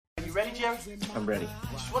ready, Jerry? I'm ready.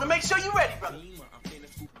 Just want to make sure you're ready, brother.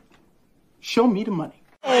 Show me the money.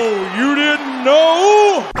 Oh, you didn't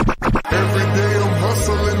know? Every day I'm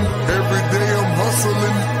hustling. Every day I'm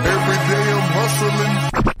hustling. Every day I'm hustling.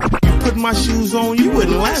 Put my shoes on, you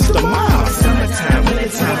wouldn't last a mile. Summertime,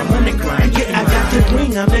 wintertime, I'm on the grind. Yeah, I got the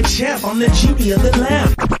ring, I'm the champ, I'm the genie of the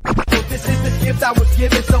lamp. This is the gift I was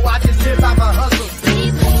given, so I just live by my hustle.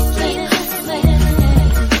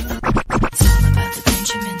 It's all about the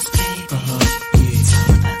Benjamins, baby. It's all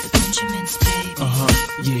about the Benjamins, baby.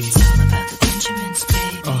 It's all about the Benjamins,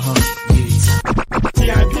 baby.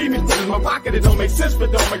 TIP, me put in my pocket, it don't make sense,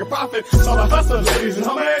 but don't make a profit. It's all a hustle, ladies and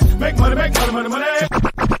homies. Make money, make money, money, money.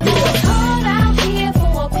 Call out here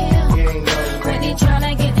for a pill. Really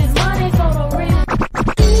tryna get this money for the real.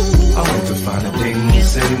 I want to find a thing to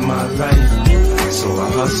save my life, so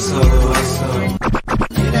I hustle.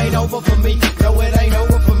 It ain't over for me. No, it ain't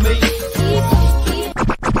over for me.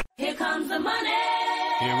 Here comes the money.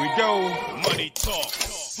 Here we go. Money talk.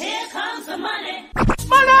 Here comes the money.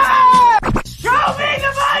 Show me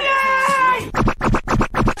the money!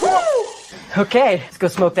 Woo! Okay, let's go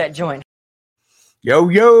smoke that joint.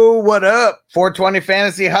 Yo, what up? 420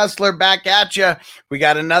 Fantasy Hustler back at you. We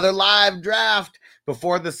got another live draft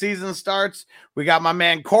before the season starts. We got my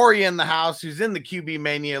man Corey in the house who's in the QB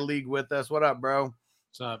Mania League with us. What up, bro?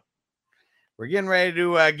 What's up? We're getting ready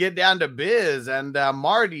to get down to biz, and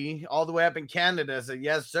Marty, all the way up in Canada, said,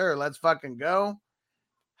 yes, sir, let's fucking go.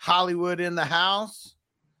 Hollywood in the house.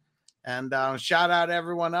 And shout out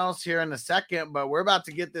everyone else here in a second, but we're about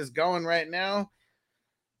to get this going right now.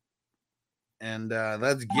 And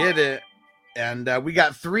let's get it. And we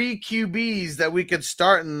got 3 QBs that we could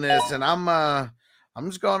start in this, and I'm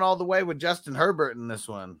just going all the way with Justin Herbert in this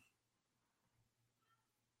one.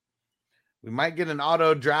 We might get an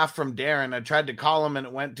auto draft from Darren. I tried to call him and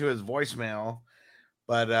it went to his voicemail.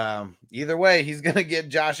 But either way, he's going to get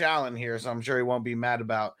Josh Allen here, so I'm sure he won't be mad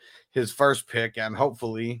about his first pick, and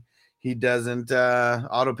hopefully he doesn't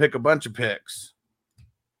auto pick a bunch of picks.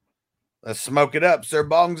 Let's smoke it up. Sir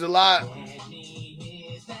Bongs a lot.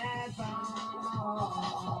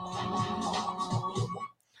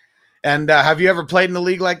 And have you ever played in a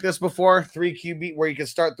league like this before? 3 QB, where you can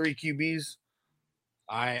start 3 QBs?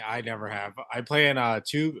 I never have. I play in a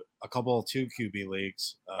couple 2 QB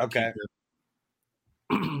leagues. Okay.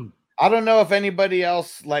 I don't know if anybody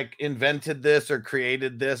else like invented this or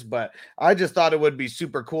created this, but I just thought it would be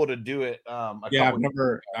super cool to do it. I've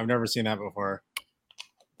never seen that before.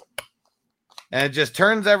 And it just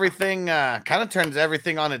turns everything, kind of turns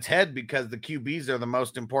everything on its head, because the QBs are the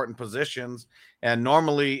most important positions. And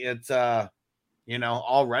normally it's,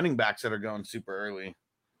 all running backs that are going super early.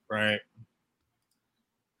 Right.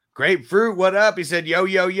 Grapefruit, what up? He said,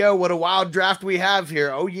 yo, what a wild draft we have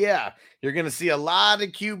here. Oh, yeah. You're going to see a lot of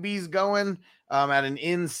QBs going at an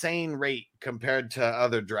insane rate compared to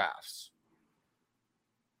other drafts.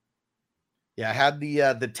 Yeah, I had the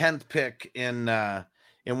 10th pick in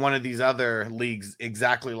one of these other leagues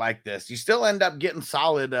exactly like this. You still end up getting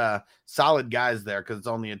solid guys there because it's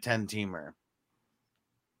only a 10-teamer.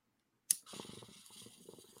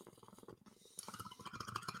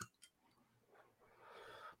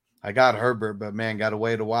 I got Herbert, but man, got to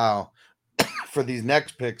wait a while for these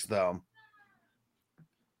next picks, though.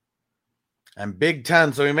 And Big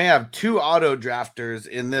 10, so we may have 2 auto drafters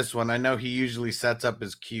in this one. I know he usually sets up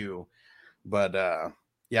his queue, but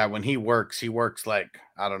yeah, when he works like,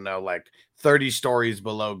 I don't know, like 30 stories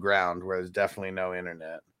below ground where there's definitely no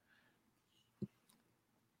internet.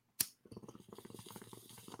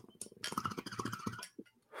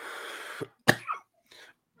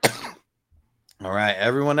 All right,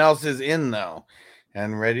 everyone else is in, though,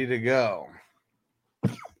 and ready to go.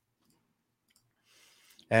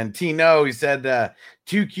 And Tino, he said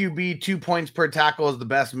 2 QB, 2 points per tackle is the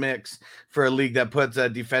best mix for a league that puts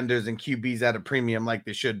defenders and QBs at a premium like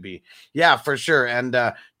they should be. Yeah, for sure. And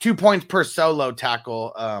 2 points per solo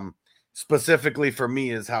tackle, specifically for me,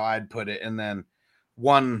 is how I'd put it. And then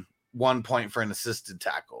one point for an assisted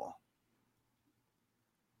tackle.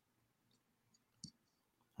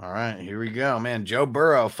 All right, here we go, man. Joe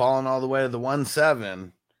Burrow falling all the way to the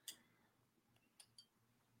 1-7.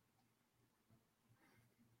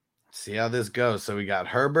 See how this goes. So we got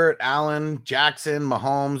Herbert, Allen, Jackson,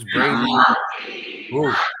 Mahomes, Brady,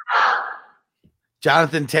 ooh,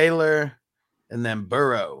 Jonathan Taylor, and then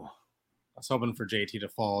Burrow. I was hoping for JT to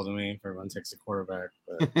fall to me if everyone takes a quarterback.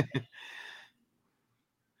 But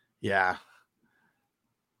yeah.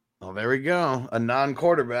 Well, there we go. A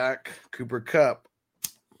non-quarterback, Cooper Kupp.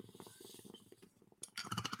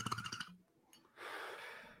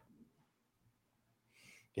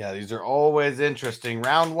 Yeah, these are always interesting.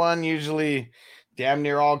 Round one, usually damn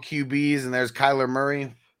near all QBs, and there's Kyler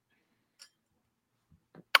Murray.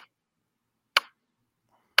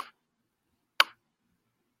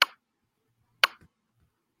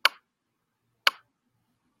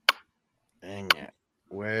 Dang it.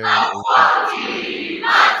 Where's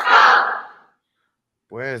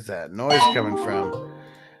that noise coming from?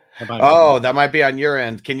 Oh, that might be on your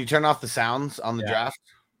end. Can you turn off the sounds on the draft?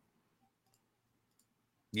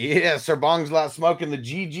 Yeah, Sir Bong's not smoking the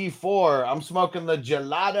GG4. I'm smoking the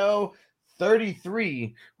Gelato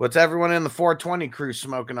 33. What's everyone in the 420 crew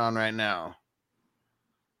smoking on right now?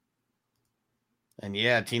 And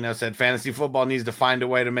yeah, Tino said fantasy football needs to find a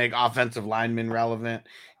way to make offensive linemen relevant.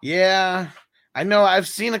 Yeah, I know. I've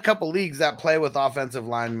seen a couple leagues that play with offensive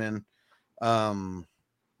linemen.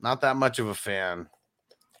 Not that much of a fan.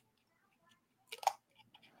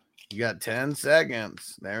 You got 10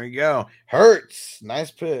 seconds. There we go. Hurts. Nice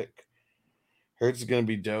pick. Hurts is going to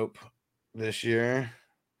be dope this year.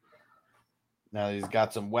 Now he's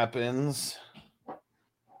got some weapons.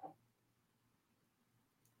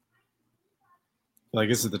 Like,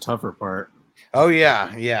 this is the tougher part. Oh,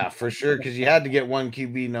 yeah. Yeah, for sure. Because you had to get one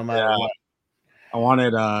QB no matter what. I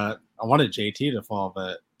wanted JT to fall,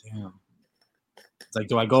 but damn. It's like,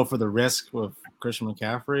 do I go for the risk with Christian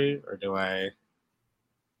McCaffrey or do I?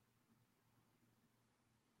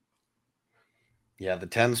 Yeah, the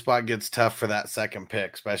 10 spot gets tough for that second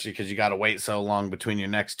pick, especially because you got to wait so long between your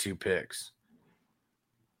next two picks.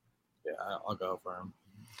 Yeah, I'll go for him.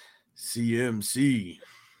 CMC.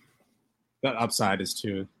 That upside is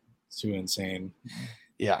too insane.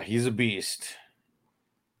 Yeah, he's a beast.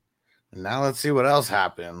 And now let's see what else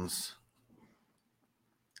happens.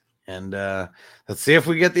 And let's see if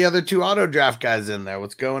we get the other two auto draft guys in there.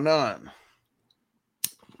 What's going on?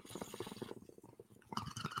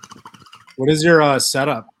 What is your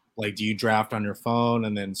setup? Like, do you draft on your phone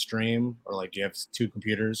and then stream, or like do you have two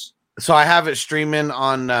computers? So I have it streaming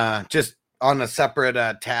on just on a separate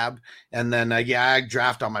tab, and then I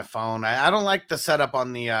draft on my phone. I don't like the setup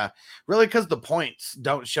on the really because the points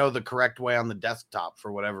don't show the correct way on the desktop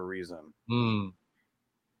for whatever reason.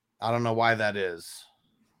 I don't know why that is.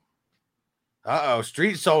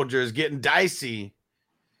 Street Soldiers getting dicey.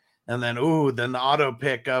 And then, then the auto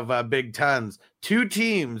pick of Big Tons. Two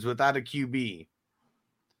teams without a QB.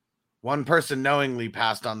 One person knowingly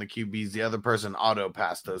passed on the QBs. The other person auto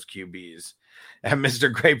passed those QBs. And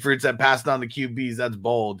Mr. Grapefruit said passed on the QBs. That's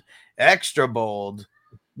bold. Extra bold.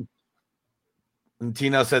 And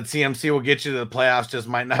Tino said CMC will get you to the playoffs, just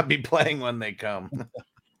might not be playing when they come.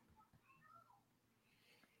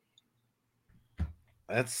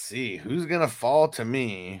 Let's see. Who's going to fall to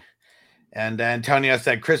me? And Antonio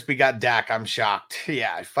said, Crispy got Dak. I'm shocked.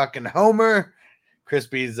 Yeah, fucking Homer.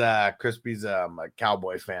 Crispy's a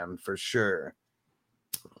Cowboy fan for sure.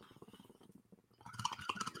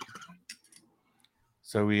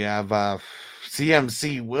 So we have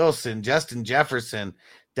CMC, Wilson, Justin Jefferson,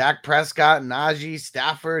 Dak Prescott, Najee,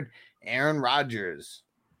 Stafford, Aaron Rodgers.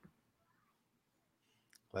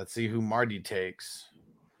 Let's see who Marty takes.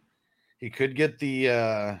 He could get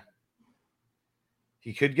the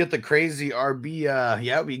crazy RB.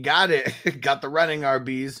 Yeah, we got it. Got the running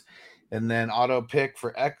RBs. And then auto pick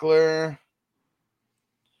for Eckler.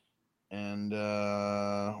 And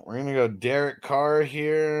we're going to go Derek Carr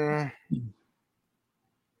here.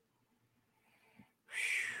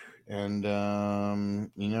 And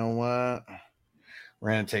you know what?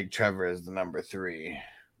 We're going to take Trevor as the number 3.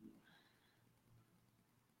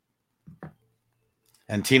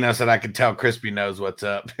 And Tino said I could tell Crispy knows what's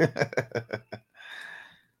up.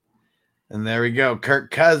 And there we go.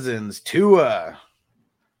 Kirk Cousins, Tua.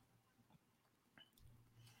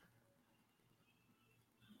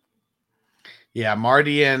 Yeah,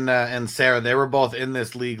 Marty and Sarah, they were both in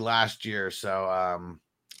this league last year, so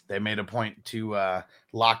they made a point to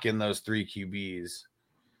lock in those 3 QBs.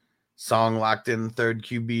 Song locked in third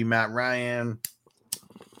QB, Matt Ryan.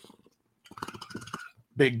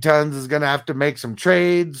 Big Tons is going to have to make some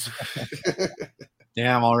trades.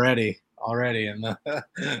 Damn, already in the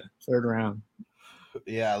third round.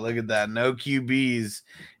 Yeah, look at that. No QBs.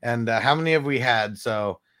 And how many have we had?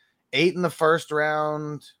 So 8 in the first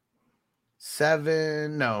round,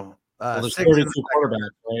 7. No. Well, there's 6 32 quarterbacks,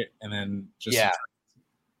 right? And then just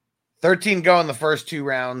 13 go in the first 2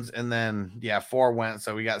 rounds, and then 4 went.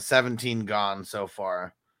 So we got 17 gone so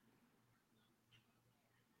far.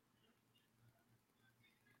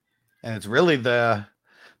 And it's really the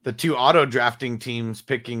 2 auto drafting teams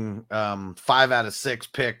picking 5 out of 6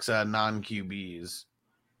 picks non QBs.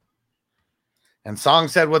 And Song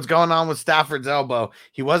said, "What's going on with Stafford's elbow?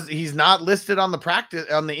 He's not listed on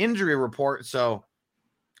the injury report, so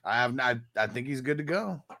I think he's good to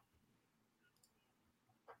go."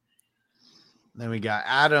 Then we got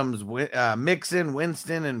Adams, Mixon,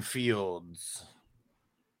 Winston, and Fields.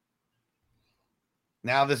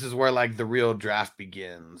 Now this is where like the real draft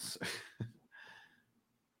begins.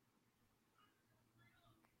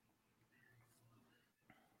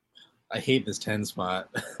 I hate this 10 spot.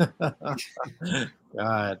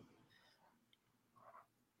 God.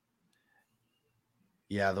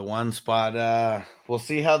 Yeah, the one spot. We'll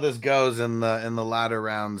see how this goes in the latter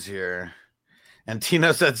rounds here. And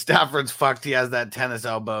Tino said Stafford's fucked. He has that tennis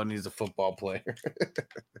elbow and he's a football player.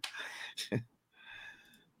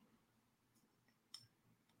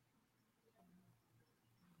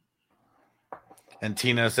 And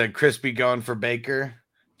Tino said Crispy going for Baker.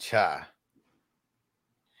 Cha.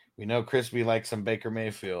 We know Crispy likes some Baker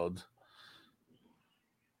Mayfield.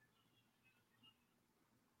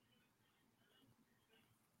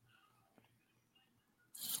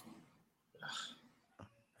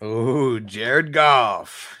 Oh, Jared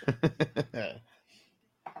Goff.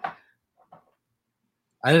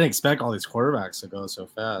 I didn't expect all these quarterbacks to go so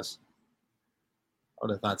fast. I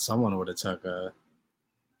would have thought someone would have took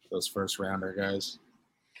those first rounder guys.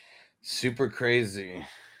 Super crazy.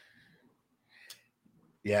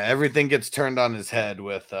 Yeah, everything gets turned on his head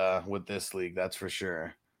with this league, that's for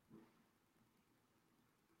sure.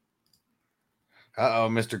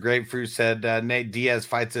 Mr. Grapefruit said Nate Diaz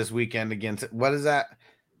fights this weekend against, what is that?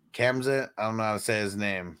 Kamzat? I don't know how to say his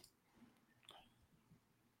name.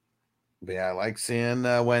 But yeah, I like seeing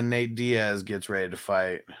when Nate Diaz gets ready to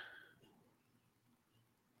fight.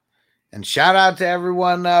 And shout out to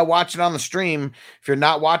everyone watching on the stream. If you're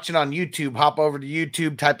not watching on YouTube, hop over to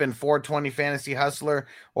YouTube, type in 420 Fantasy Hustler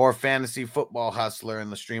or Fantasy Football Hustler,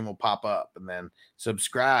 and the stream will pop up. And then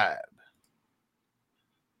subscribe.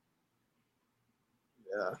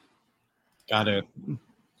 Yeah. Got it.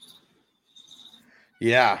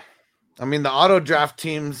 Yeah. I mean, the auto draft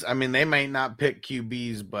teams, I mean, they might not pick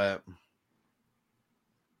QBs, but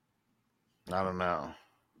I don't know.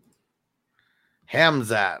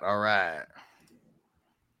 Hamzat, all right.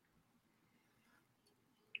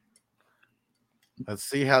 Let's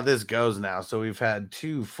see how this goes now. So we've had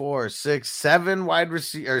 2, 4, 6,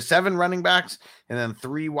 7 7 running backs, and then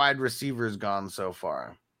 3 wide receivers gone so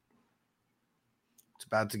far. It's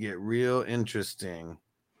about to get real interesting.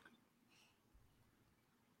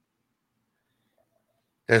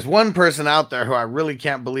 There's one person out there who I really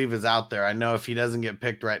can't believe is out there. I know if he doesn't get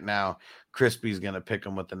picked right now, Crispy's going to pick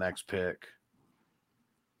him with the next pick.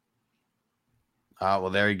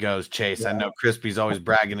 Well, there he goes, Chase. Yeah. I know Crispy's always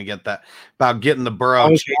bragging to get that about getting the Burrow.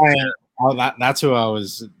 That's who I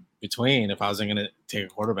was between if I wasn't going to take a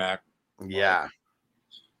quarterback. Yeah.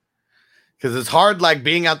 Because it's hard, like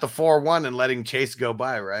being at the 4-1 and letting Chase go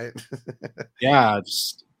by, right? Yeah. I've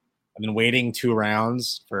been waiting 2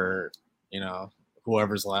 rounds for,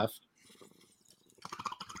 whoever's left.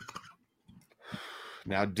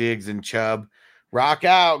 Now Diggs and Chubb. Rock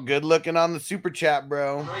out. Good looking on the super chat,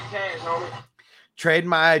 bro. Trade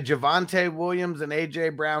my Javonte Williams and A.J.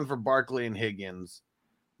 Brown for Barkley and Higgins.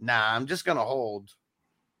 Nah, I'm just going to hold.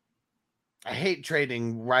 I hate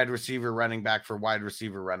trading wide receiver running back for wide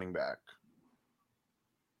receiver running back.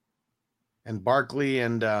 And Barkley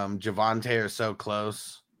and Javonte are so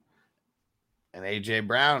close. And A.J.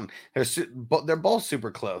 Brown, they're both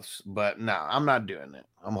super close. But no, I'm not doing it.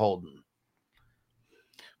 I'm holding.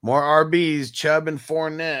 More RBs, Chubb and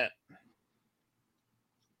Fournette.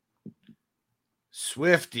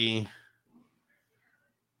 Swifty.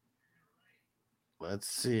 Let's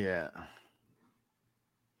see it.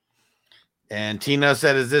 And Tino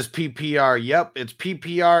said, is this PPR? Yep, it's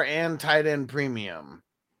PPR and tight end premium.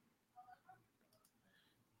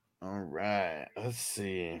 All right, let's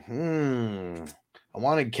see. I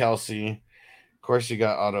wanted Kelsey. Of course, you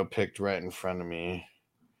got auto picked right in front of me.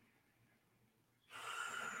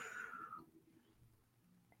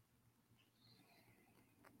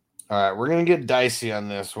 All right, we're going to get dicey on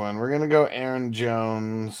this one. We're going to go Aaron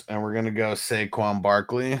Jones, and we're going to go Saquon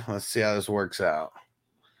Barkley. Let's see how this works out.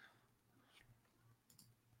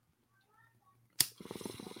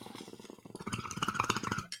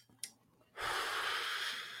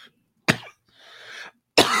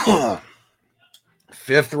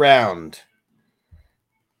 Fifth round.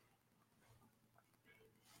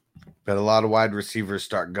 But a lot of wide receivers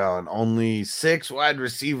start going. Only 6 wide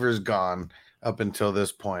receivers gone up until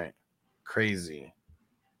this point. Crazy.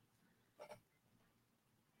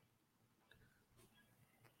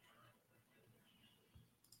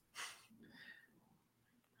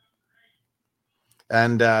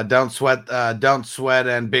 And don't sweat,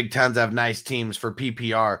 and Big Tons have nice teams for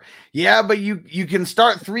PPR. Yeah, but you can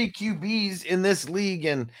start 3 QBs in this league,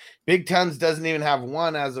 and Big Tons doesn't even have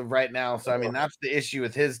one as of right now. So I mean, that's the issue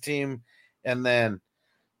with his team. And then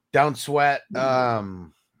don't sweat. I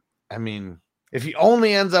mean, if he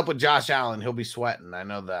only ends up with Josh Allen, he'll be sweating. I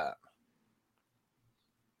know that.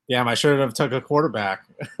 Damn, I should have took a quarterback.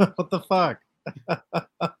 What the fuck?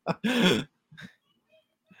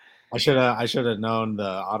 I should have known the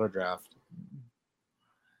auto draft.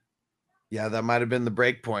 Yeah, that might have been the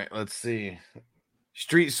break point. Let's see.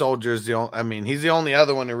 Street Soldier's the only, I mean, he's the only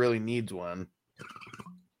other one who really needs one.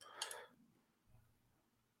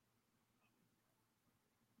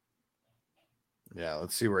 Yeah,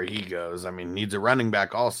 let's see where he goes. I mean, needs a running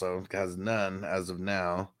back also. Has none as of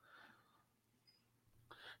now.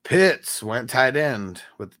 Pitts went tight end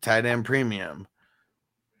with the tight end premium.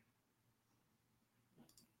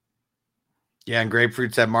 Yeah, and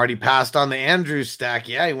Grapefruit said Marty passed on the Andrews stack.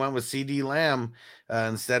 Yeah, he went with CD Lamb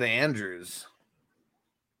instead of Andrews.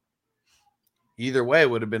 Either way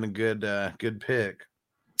would have been a good pick.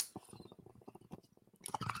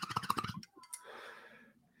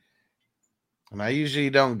 And I usually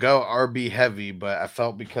don't go RB heavy, but I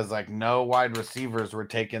felt because like no wide receivers were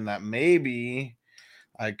taken that maybe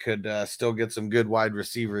I could still get some good wide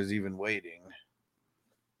receivers even waiting.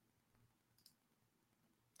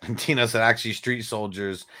 And Tino said actually Street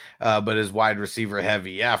Soldiers, but is wide receiver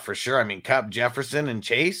heavy. Yeah, for sure. I mean, Kupp, Jefferson, and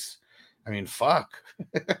Chase. I mean, fuck.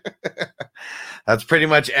 That's pretty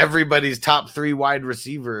much everybody's top 3 wide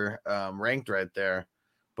receiver ranked right there.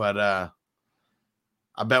 But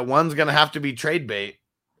I bet one's going to have to be trade bait.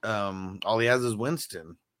 All he has is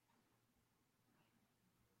Winston.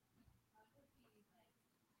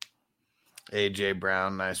 AJ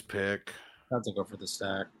Brown, nice pick. Have to go for the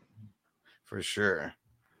stack. For sure.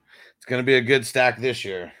 It's going to be a good stack this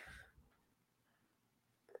year.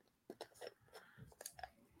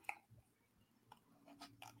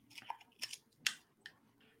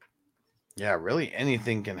 Yeah, really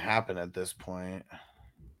anything can happen at this point.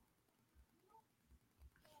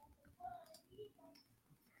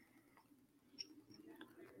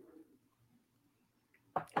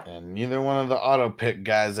 And neither one of the auto pick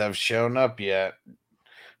guys have shown up yet.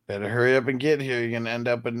 Better hurry up and get here. You're going to end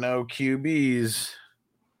up with no QBs.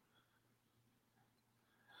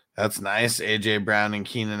 That's nice. AJ Brown and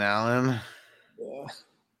Keenan Allen. Yeah.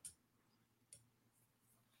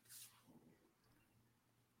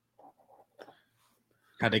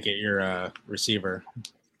 Had to get your receiver.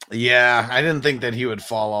 Yeah, I didn't think that he would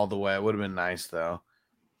fall all the way. It would have been nice, though.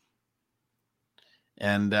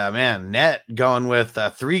 And, man, Net going with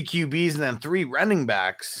 3 QBs and then 3 running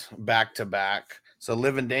backs back-to-back. So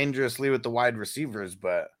living dangerously with the wide receivers,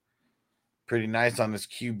 but pretty nice on his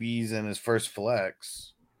QBs and his first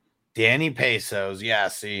flex. Danny Pesos. Yeah,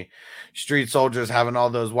 see, Street Soldiers having all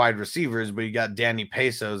those wide receivers, but you got Danny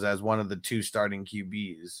Pesos as one of the 2 starting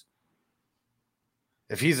QBs.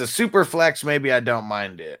 If he's a super flex, maybe I don't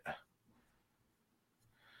mind it.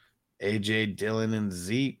 AJ Dillon and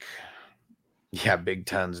Zeke. Yeah, Big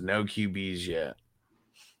Tons. No QBs yet.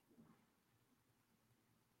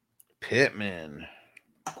 Pittman.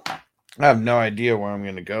 I have no idea where I'm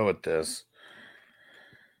going to go with this.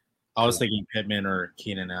 I was thinking Pittman or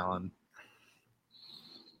Keenan Allen.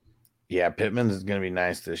 Yeah, Pittman is going to be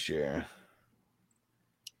nice this year.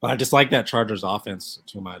 But I just like that Chargers offense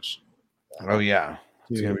too much. Oh, yeah.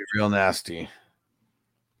 It's going to be real nasty.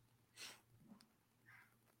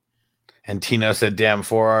 And Tino said, damn,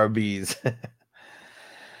 4 RBs.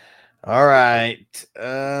 All right. All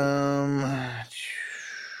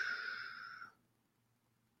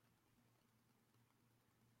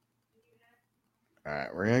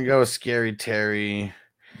right, we're going to go with Scary Terry.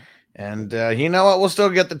 And you know what? We'll still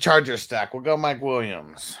get the Charger stack. We'll go Mike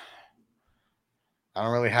Williams. I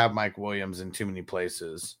don't really have Mike Williams in too many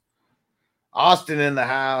places. Austin in the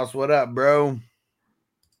house. What up, bro?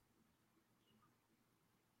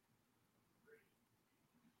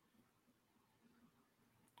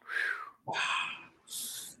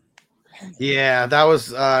 Yeah, that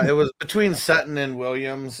was it was between Sutton and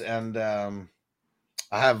Williams, and I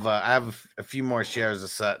have a few more shares of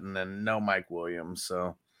Sutton and no Mike Williams,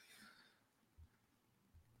 so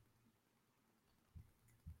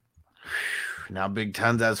now Big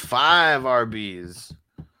Tons has 5 RBs.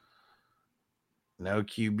 No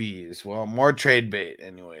QBs. Well, more trade bait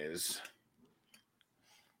anyways.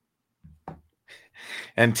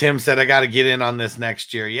 And Tim said, I got to get in on this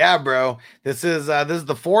next year. Yeah, bro. This is the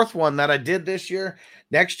 4th one that I did this year.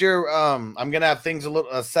 Next year, I'm going to have things a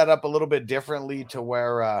little set up a little bit differently to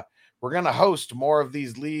where we're going to host more of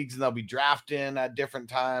these leagues, and they'll be drafting at different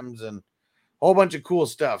times and a whole bunch of cool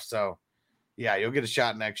stuff. So, yeah, you'll get a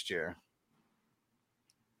shot next year.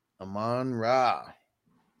 Amon Ra.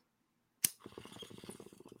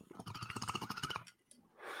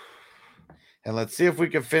 And let's see if we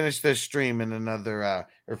can finish this stream in another,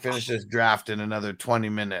 or finish this draft in another 20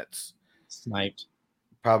 minutes. Sniped.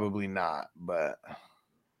 Probably not, but.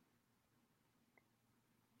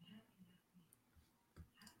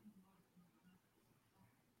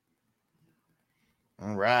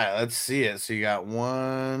 All right, let's see it. So you got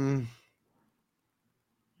one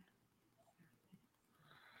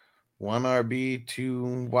RB,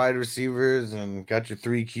 2 wide receivers, and got your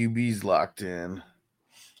 3 QBs locked in.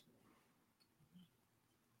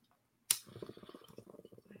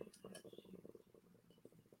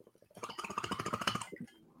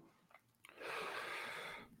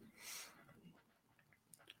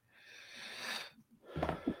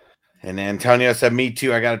 And Antonio said, me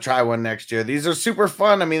too. I got to try one next year. These are super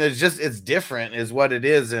fun. I mean, it's different is what it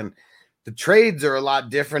is. And the trades are a lot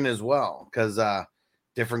different as well because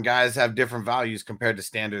different guys have different values compared to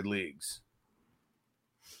standard leagues.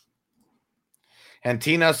 And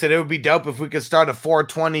Tino said it would be dope if we could start a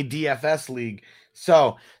 420 DFS league.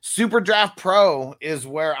 So Super Draft Pro is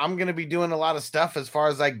where I'm going to be doing a lot of stuff as far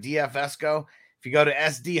as like DFS go. If you go to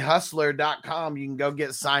sdhustler.com, you can go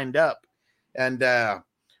get signed up. And,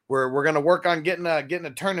 we're going to work on getting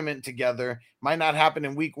a tournament together. Might not happen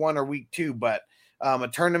in week 1 or week 2, but a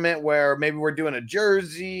tournament where maybe we're doing a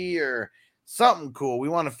jersey or something cool. We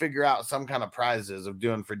want to figure out some kind of prizes of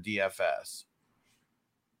doing for DFS.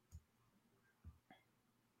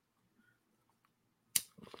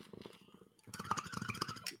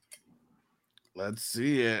 Let's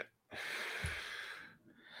see it.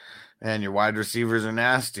 Man, your wide receivers are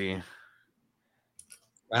nasty.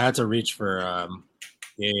 I had to reach for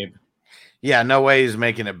Gabe. Yeah, no way he's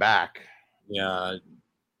making it back. Yeah, I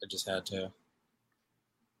just had to.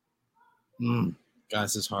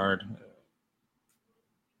 Guys, is hard.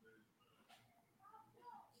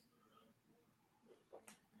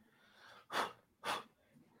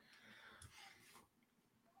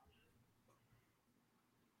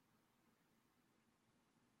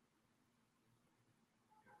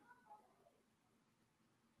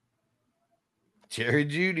 Jerry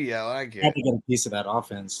Jeudy, I like I had to it. get a piece of that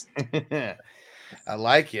offense. I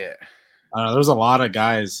like it. There's a lot of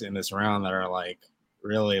guys in this round that are like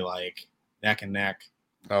really like neck and neck.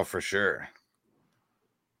 Oh, for sure.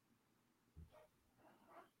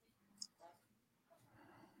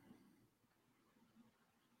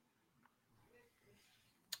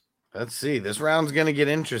 Let's see. This round's going to get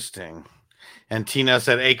interesting. And Tino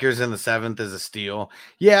said Akers in the 7th is a steal.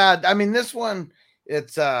 Yeah, I mean, this one,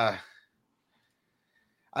 it's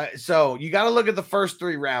so you got to look at the first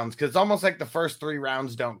 3 rounds because it's almost like the first 3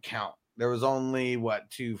 rounds don't count. There was only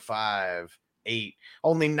 2, 5, 8,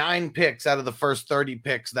 only 9 picks out of the first 30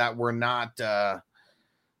 picks that were not a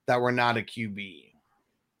QB.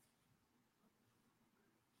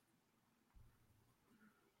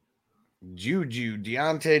 Juju,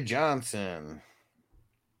 Deontay Johnson.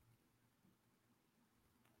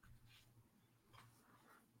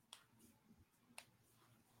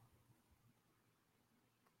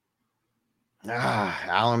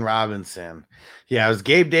 Allen Robinson. Yeah, it was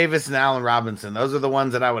Gabe Davis and Allen Robinson. Those are the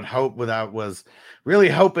ones that I would hope was really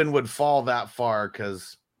hoping would fall that far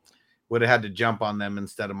because would have had to jump on them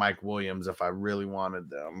instead of Mike Williams if I really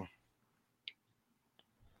wanted them.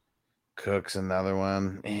 Cook's another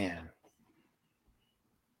one. Man.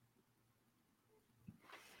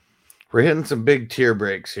 We're hitting some big tier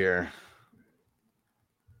breaks here.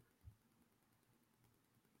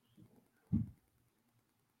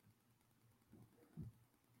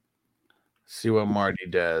 See what Marty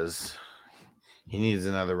does. He needs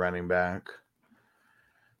another running back.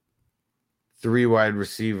 3 wide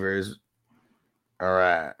receivers. All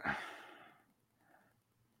right.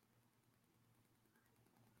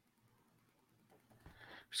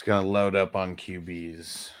 Just going to load up on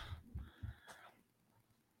QBs.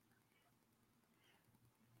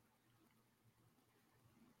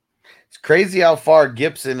 It's crazy how far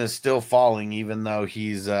Gibson is still falling, even though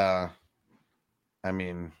he's, I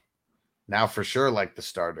mean, now for sure like the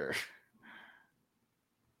starter.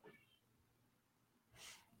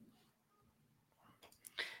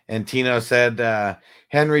 And Tino said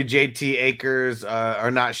Henry, JT, Akers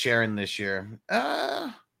are not sharing this year.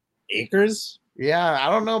 Akers? Yeah,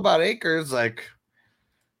 I don't know about Akers. Like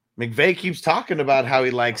McVay keeps talking about how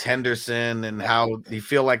he likes Henderson and how they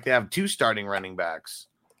feel like they have 2 starting running backs.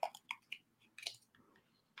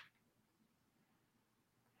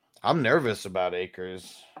 I'm nervous about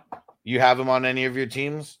Akers. You have him on any of your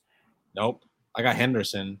teams? Nope. I got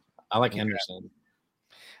Henderson. I like Henderson.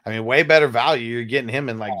 I mean, way better value. You're getting him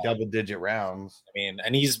in like double-digit rounds. I mean,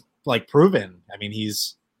 and he's like proven. I mean,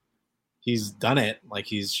 he's done it. Like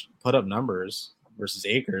he's put up numbers versus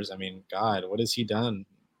Akers. I mean, God, what has he done?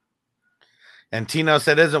 And Tino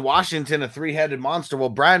said, isn't Washington a three-headed monster? Well,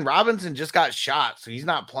 Brian Robinson just got shot, so he's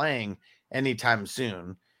not playing anytime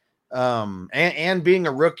soon. And being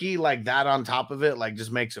a rookie like that on top of it, like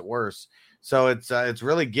just makes it worse. So it's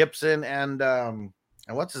really Gibson and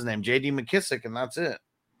what's his name? JD McKissick, and that's it.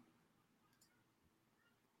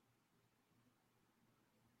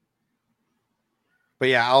 But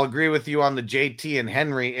yeah, I'll agree with you on the JT and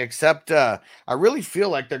Henry, except I really feel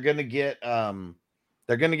like they're gonna get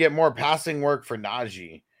more passing work for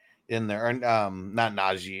Najee in there. Not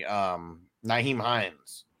Najee, Nyheim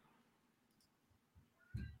Hines.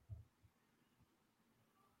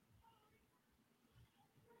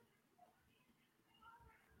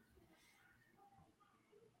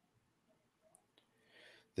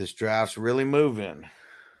 This draft's really moving.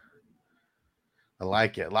 I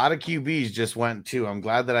like it. A lot of QBs just went too. I'm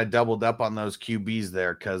glad that I doubled up on those QBs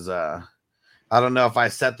there because I don't know if I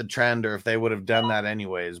set the trend or if they would have done that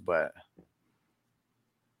anyways, but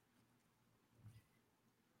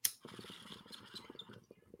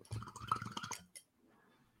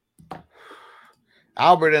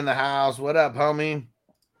Albert in the house. What up, homie?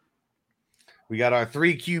 We got our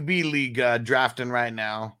 3 QB league drafting right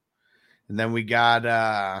now. And then we got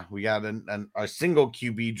our single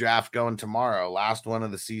QB draft going tomorrow, last one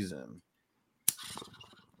of the season.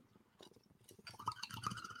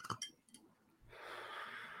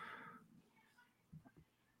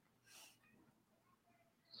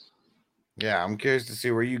 Yeah, I'm curious to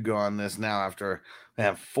see where you go on this now after they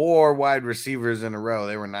have 4 wide receivers in a row.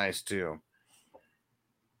 They were nice too.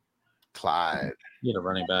 Clyde. Get a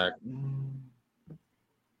running back.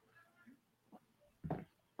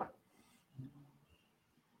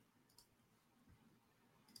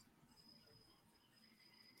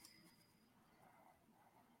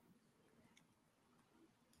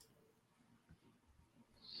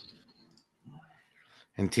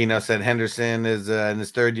 And Tino said Henderson is in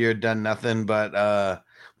his 3rd year, done nothing but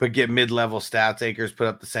get mid-level stats. Akers put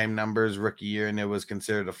up the same numbers rookie year, and it was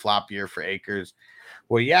considered a flop year for Akers.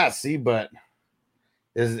 Well, yeah, see, but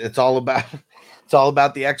it's all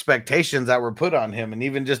about the expectations that were put on him, and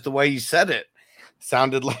even just the way you said it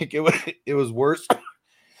sounded like it was worse.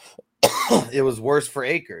 It was worse for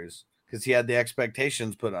Akers because he had the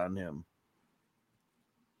expectations put on him.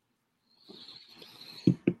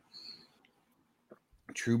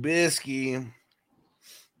 Trubisky.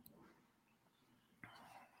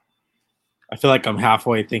 I feel like I'm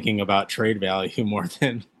halfway thinking about trade value more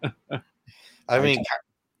than. I mean,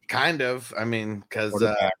 kind of. I mean, because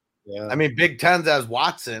yeah. I mean, Big Ten's as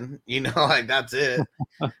Watson. You know, like that's it.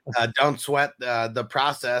 Don't sweat the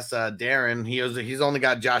process. Darren, he's only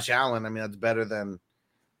got Josh Allen. I mean, that's better than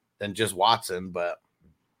just Watson, but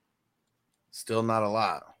still not a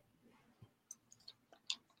lot.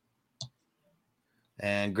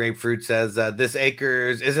 And Grapefruit says this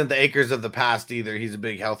Akers isn't the Akers of the past either. He's a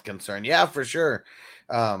big health concern. Yeah, for sure.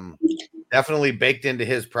 Definitely baked into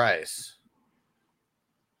his price.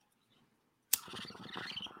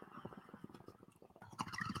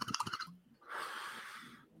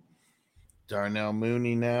 Darnell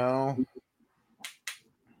Mooney now.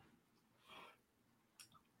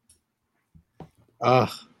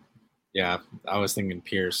 Yeah, I was thinking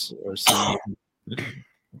Pierce or something.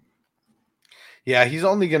 Yeah, he's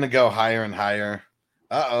only going to go higher and higher.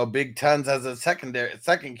 Big Tons has a second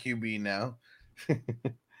QB now.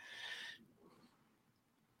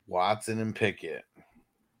 Watson and Pickett.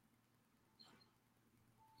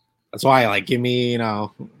 That's why, like, give me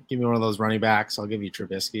one of those running backs. I'll give you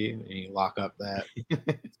Trubisky, and you lock up that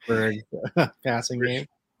Pittsburgh passing game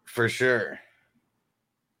for sure.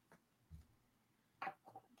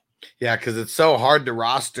 Yeah, because it's so hard to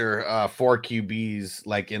roster 4 QBs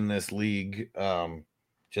like in this league.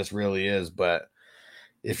 Just really is. But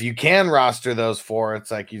if you can roster those 4, it's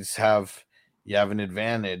like you have an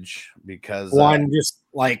advantage because one just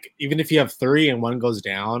like even if you have 3 and one goes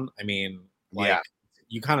down, I mean, like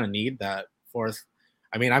you kind of need that 4th.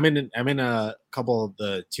 I mean, I'm in a couple of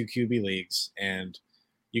the 2 QB leagues, and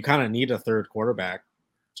you kind of need a 3rd quarterback.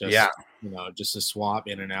 Just just to swap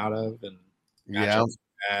in and out of and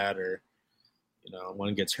bad or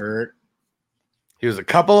one gets hurt. He was a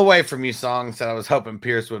couple away from you, Song said. I was hoping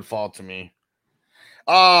Pierce would fall to me.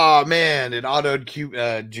 Oh man, it autoed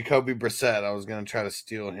Jacoby Brissett. I was gonna try to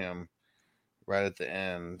steal him right at the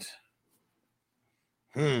end.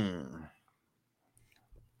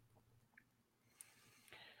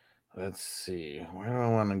 Let's see. Where do I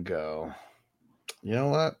want to go? You know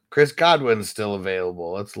what? Chris Godwin's still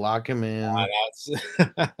available. Let's lock him in. That's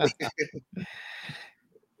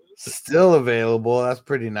Still available. That's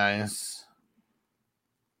pretty nice.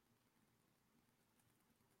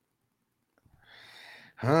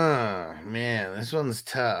 Man, this one's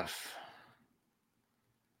tough.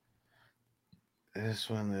 This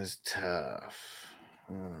one is tough.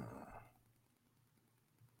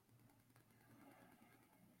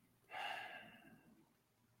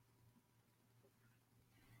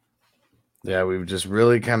 Yeah, we've just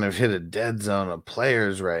really kind of hit a dead zone of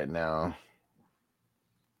players right now.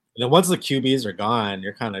 then once the QBs are gone,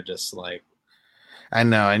 you're kind of just like, I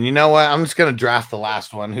know, and you know what? I'm just gonna draft the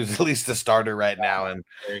last one, who's at least a starter right now, and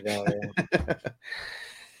there you go.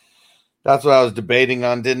 that's what I was debating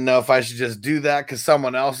on. Didn't know if I should just do that because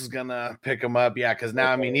someone else is gonna pick them up. Yeah, because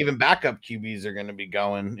now I mean, even backup QBs are gonna be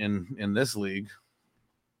going in this league.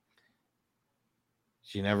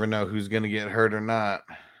 So you never know who's gonna get hurt or not.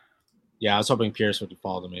 Yeah, I was hoping Pierce would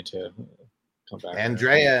fall to me too. Come back.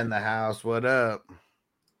 Andrea in the house. What up?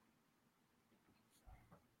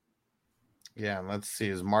 Yeah, and let's see.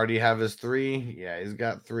 Does Marty have his 3? Yeah, he's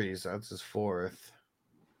got 3, so that's his 4th.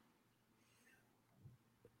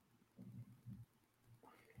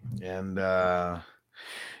 And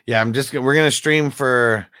yeah, we're gonna stream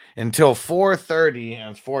for until 4:30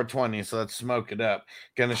 and it's 4:20, so let's smoke it up.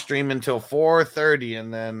 Gonna stream until 4:30,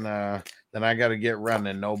 and then I gotta get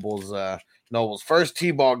running. Noble's first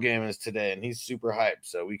T-ball game is today, and he's super hyped,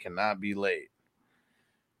 so we cannot be late.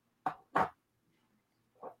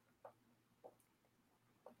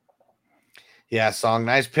 Yeah, Song,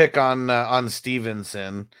 nice pick on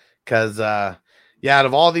Stevenson, because yeah, out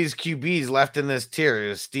of all these QBs left in this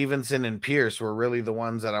tier, Stevenson and Pierce were really the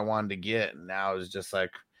ones that I wanted to get, and now it's just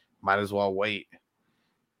like might as well wait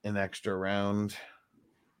an extra round.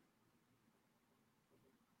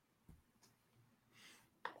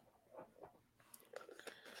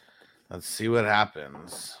 Let's see what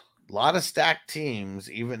happens. A lot of stacked teams,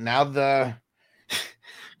 even now the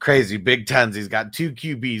crazy Big Tens. He's got 2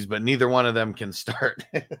 QBs, but neither one of them can start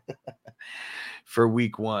for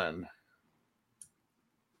week 1.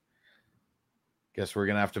 Guess we're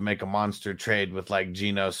going to have to make a monster trade with like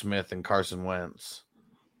Geno Smith and Carson Wentz.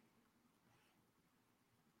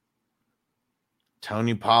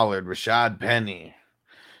 Tony Pollard, Rashad Penny,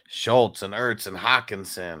 Schultz and Ertz and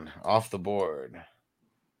Hawkinson off the board.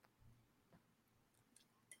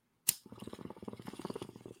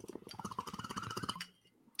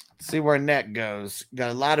 See where net goes.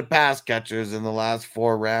 Got a lot of pass catchers in the last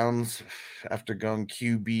 4 rounds after going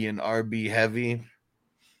QB and RB heavy.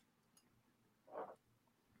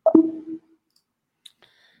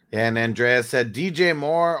 And Andrea said DJ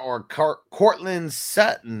Moore or Cortland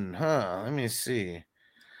Sutton. Let me see.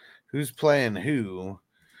 Who's playing who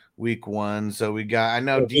week 1? So we got, I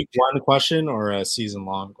know week 1 question or a season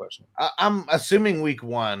long question? I'm assuming week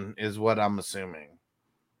 1 is what I'm assuming.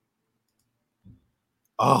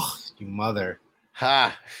 Oh, you mother.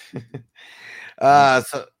 Ha.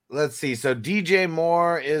 So let's see. So DJ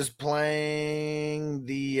Moore is playing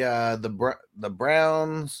the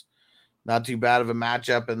Browns. Not too bad of a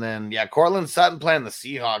matchup. And then yeah, Cortland Sutton playing the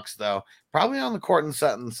Seahawks, though. Probably on the Cortland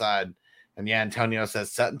Sutton side. And yeah, Antonio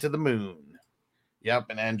says Sutton to the moon. Yep,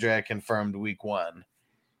 and Andrea confirmed week 1.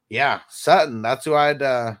 Yeah, Sutton. That's who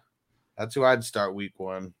I'd start week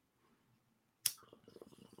 1.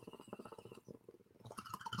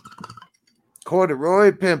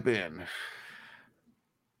 Corduroy pimping.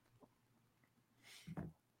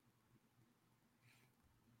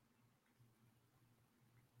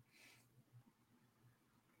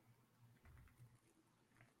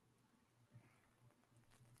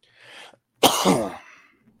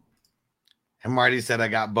 And Marty said I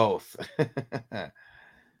got both.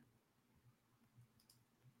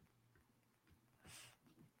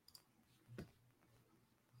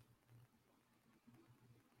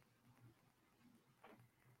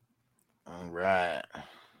 All right.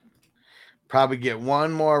 Probably get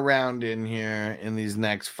one more round in here in these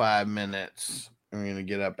next 5 minutes. I'm going to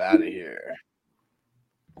get up out of here.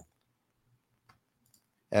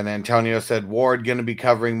 And Antonio said Ward going to be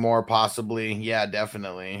covering more possibly. Yeah,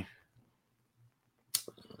 definitely.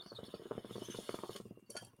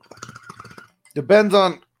 Depends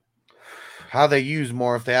on how they use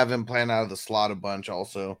more. If they have him playing out of the slot a bunch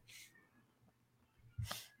also.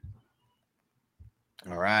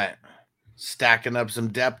 All right. Stacking up some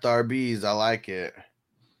depth RBs. I like it.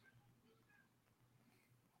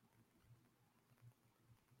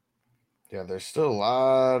 Yeah, there's still a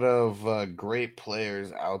lot of great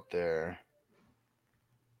players out there.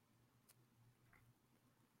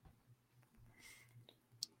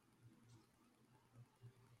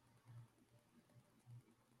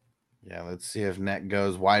 Yeah, let's see if Net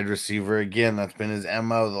goes wide receiver again. That's been his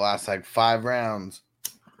MO the last like 5 rounds.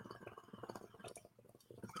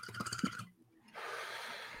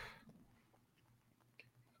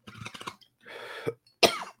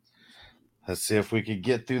 Let's see if we could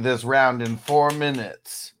get through this round in 4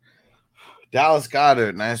 minutes. Dallas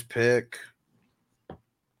Goedert, nice pick.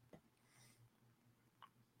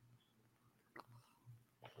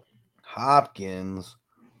 Hopkins.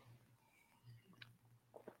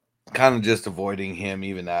 Kind of just avoiding him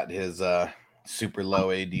even at his super low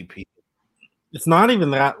ADP. It's not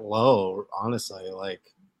even that low, honestly. Like,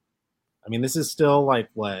 I mean, this is still like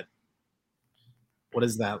what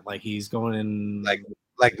is that? Like he's going in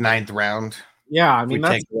like 9th round. Yeah, I mean we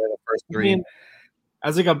that's take away the first 3. I mean,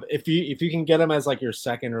 as like if you can get him as like your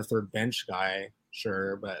second or third bench guy,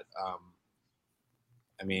 sure, but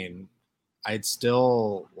I mean, I'd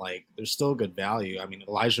still like there's still good value. I mean,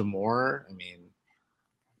 Elijah Moore, I mean,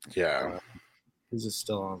 yeah, who's is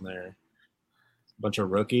still on there? A bunch of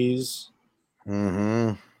rookies.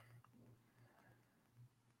 Mm-hmm.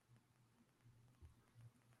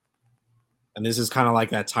 And this is kind of like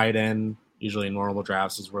that tight end. Usually in normal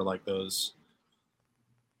drafts is where like those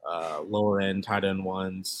lower end tight end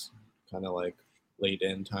ones, kind of like late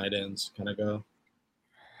end tight ends kind of go.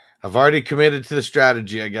 I've already committed to the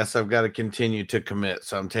strategy. I guess I've got to continue to commit.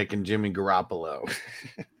 So I'm taking Jimmy Garoppolo.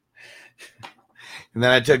 And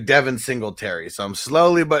then I took Devin Singletary. So I'm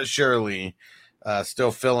slowly but surely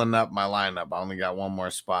still filling up my lineup. I only got 1 more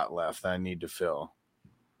spot left that I need to fill.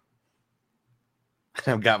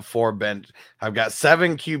 I've got 4 bench. I've got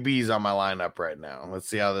 7 QBs on my lineup right now. Let's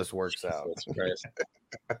see how this works out.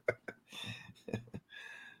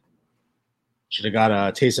 Should have got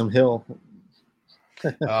Taysom Hill.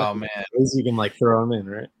 Oh man, at least you can like throw him in,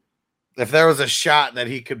 right? If there was a shot that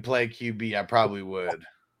he could play QB, I probably would.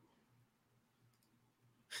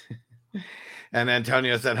 And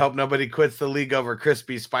Antonio said, hope nobody quits the league over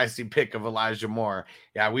crispy, spicy pick of Elijah Moore.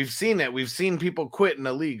 Yeah, we've seen it. We've seen people quit in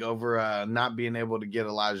the league over not being able to get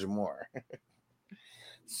Elijah Moore.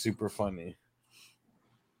 Super funny.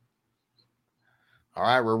 All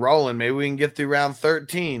right, we're rolling. Maybe we can get through round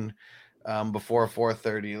 13 before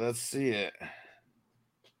 4:30. Let's see it.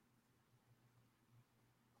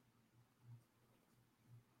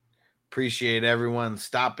 Appreciate everyone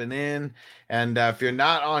stopping in. And if you're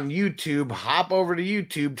not on YouTube, hop over to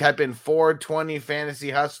YouTube, type in 420 Fantasy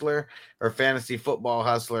Hustler or Fantasy Football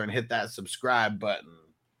Hustler and hit that subscribe button.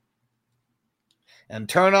 And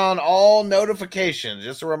turn on all notifications.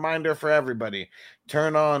 Just a reminder for everybody.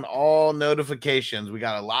 Turn on all notifications. We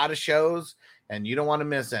got a lot of shows, and you don't want to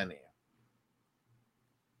miss any.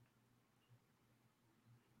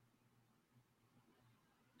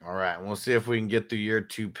 All right, we'll see if we can get through your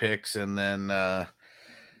 2 picks, and then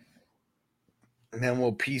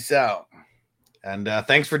we'll peace out. And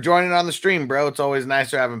thanks for joining on the stream, bro. It's always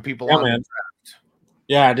nicer having people on. Man.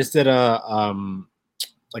 Yeah, I just did a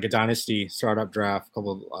like a dynasty startup draft a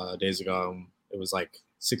couple days ago. It was like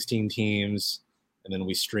 16 teams, and then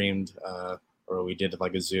we streamed or we did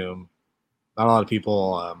like a Zoom. Not a lot of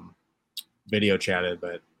people video chatted,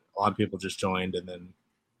 but a lot of people just joined and then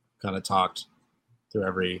kind of talked through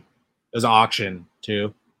every. There's an auction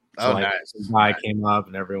too. So like, nice. The guy came up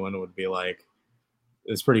and everyone would be like,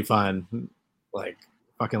 it's pretty fun. Like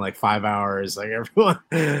fucking like 5 hours. Like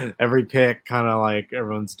everyone, every pick kind of like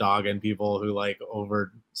everyone's dogging people who like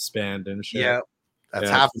overspend and shit. Yeah, that's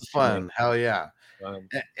half the fun. Hell yeah.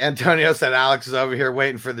 Antonio said Alex is over here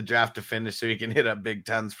waiting for the draft to finish so he can hit up Big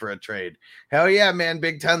Tons for a trade. Hell yeah, man.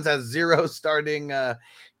 Big Tons has 0 starting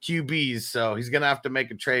QBs, so he's gonna have to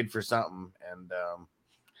make a trade for something. And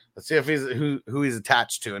let's see if he's who he's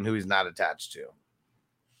attached to and who he's not attached to.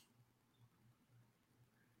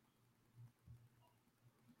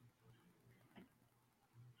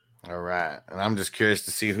 All right. And I'm just curious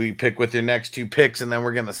to see who you pick with your next 2 picks, and then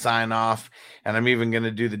we're going to sign off. And I'm even going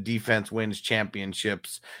to do the defense wins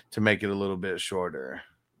championships to make it a little bit shorter.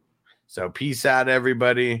 So peace out,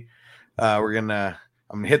 everybody. I'm going to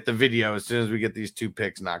hit the video as soon as we get these 2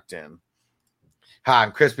 picks knocked in. Hi,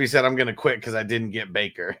 Crispy said I'm going to quit because I didn't get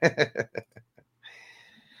Baker.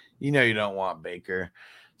 You know you don't want Baker.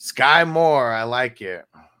 Sky Moore, I like it.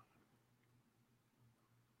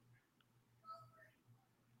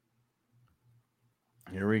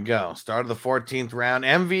 Here we go. Start of the 14th round.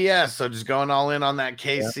 MVS. So just going all in on that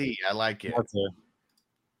KC. Yeah. I like it. That's it.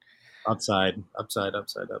 Upside.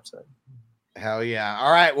 Hell yeah.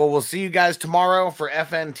 All right. Well, we'll see you guys tomorrow for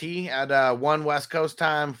FNT at 1 West Coast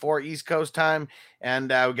time, 4 East Coast time. And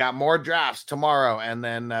we got more drafts tomorrow. And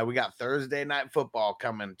then we got Thursday night football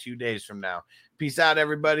coming 2 days from now. Peace out,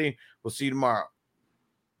 everybody. We'll see you tomorrow.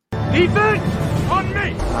 Defense on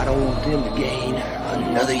me. I don't want them to gain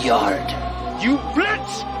another yard. You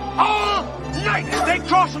blitz all night. If they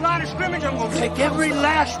cross the line of scrimmage, I'm going to take every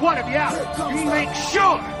last one of you out. You make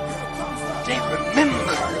sure they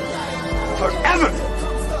remember forever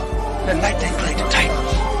the night they played the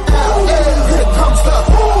Titans. Here comes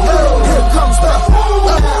the